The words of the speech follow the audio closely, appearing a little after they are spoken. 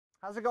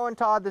How's it going,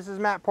 Todd? This is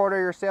Matt Porter,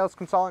 your sales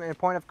consultant and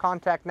point of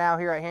contact now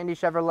here at Handy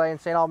Chevrolet in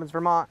St. Albans,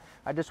 Vermont.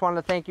 I just wanted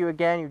to thank you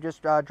again. You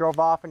just drove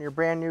off in your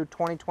brand new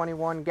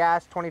 2021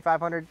 gas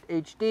 2500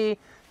 HD.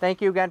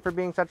 Thank you again for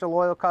being such a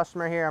loyal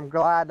customer here. I'm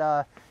glad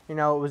you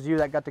know, it was you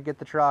that got to get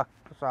the truck.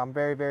 So I'm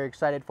very, very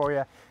excited for you.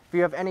 If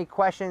you have any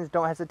questions,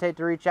 don't hesitate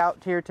to reach out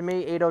here to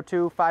me,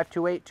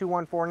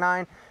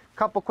 802-528-2149.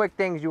 Couple quick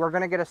things. You are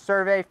going to get a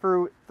survey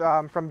from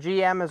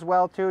GM as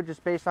well too,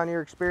 just based on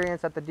your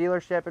experience at the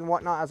dealership and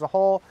whatnot as a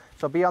whole,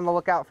 so be on the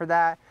lookout for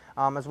that,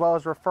 as well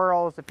as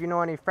referrals. If you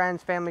know any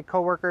friends, family,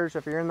 coworkers,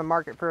 if you're in the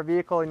market for a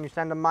vehicle and you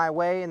send them my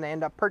way and they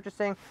end up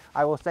purchasing,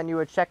 I will send you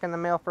a check in the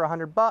mail for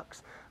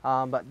 $100.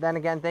 But then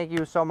again, thank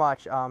you so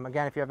much.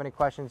 Again, if you have any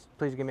questions,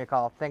 please give me a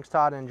call. Thanks,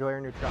 Todd, and enjoy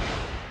your new truck.